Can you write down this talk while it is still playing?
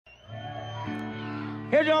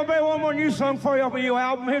Here's y'all play one more new song for you off of your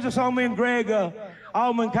album. Here's a song me and Greg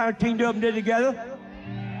Allman kind of teamed up and did together.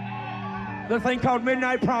 Little thing called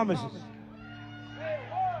Midnight Promises.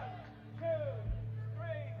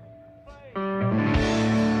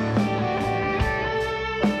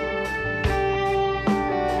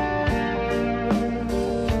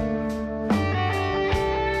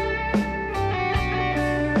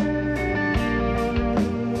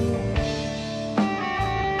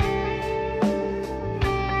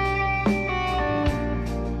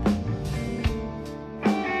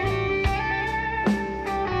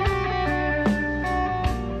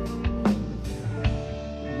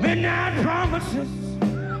 Midnight promises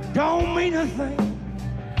don't mean a thing,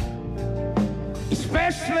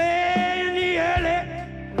 especially in the early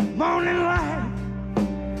morning light.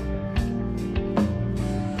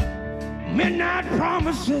 Midnight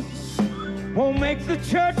promises won't make the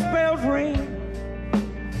church bells ring.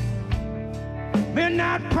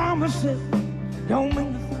 Midnight promises don't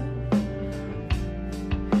mean a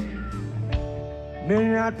thing.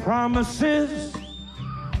 Midnight promises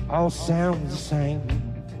all sound the same.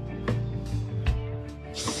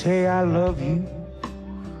 Say I love you,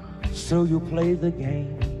 so you'll play the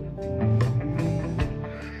game.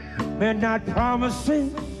 Midnight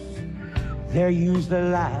promises, they're usually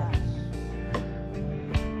lies.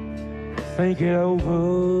 Think it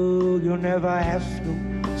over, you'll never ask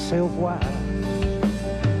yourself why.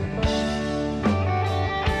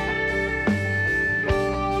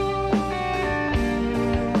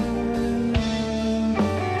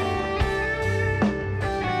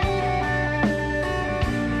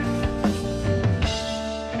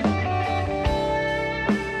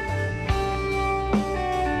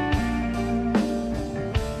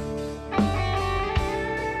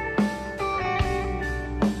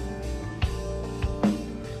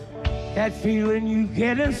 That feeling you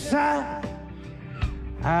get inside,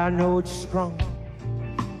 I know it's strong,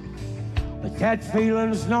 but that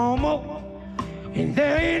feeling's normal, and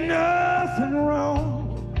there ain't nothing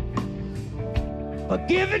wrong. But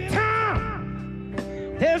give it time,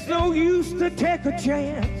 there's no use to take a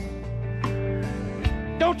chance.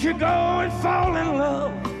 Don't you go and fall in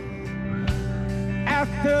love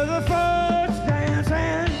after the first dance.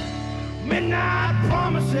 And midnight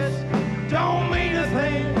promises don't mean a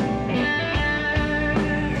thing,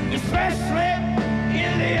 especially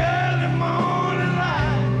in the early morning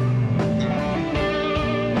light.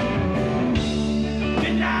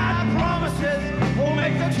 Midnight promises won't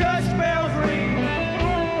make the church bells ring.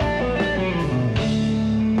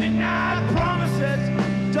 Midnight promises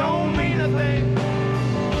don't mean a thing.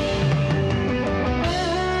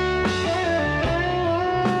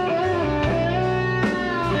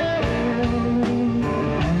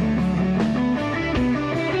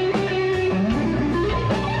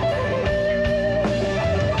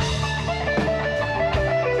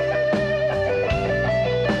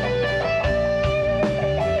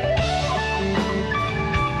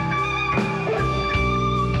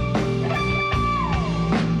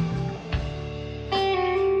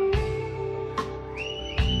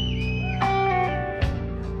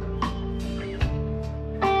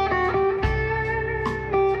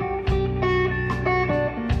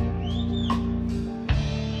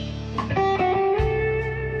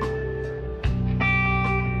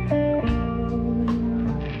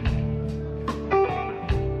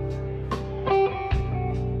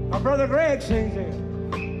 Brother Greg sings it.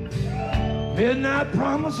 Midnight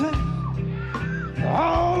promises,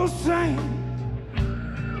 all the same.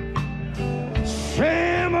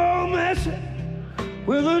 Same old message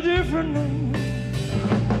with a different name.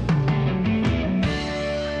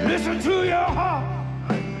 Listen to your heart,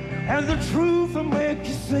 and the truth will make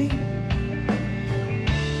you see.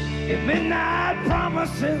 If midnight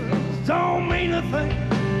promises don't mean a thing,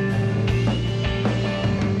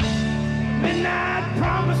 midnight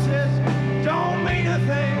promises don't mean a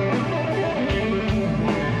thing,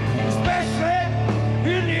 especially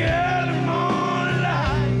in the early morning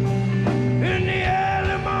light. In the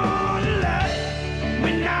early morning light,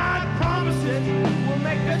 midnight promises will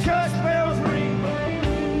make the church bells ring.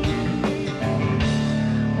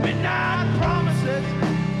 Midnight promises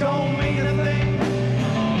don't mean a thing.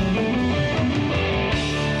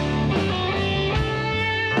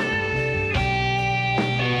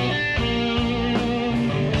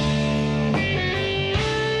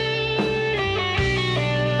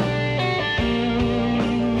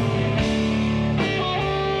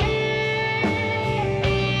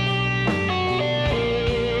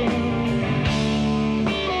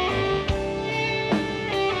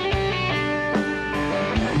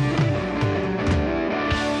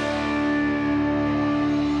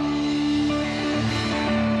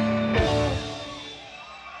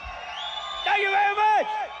 Thank you very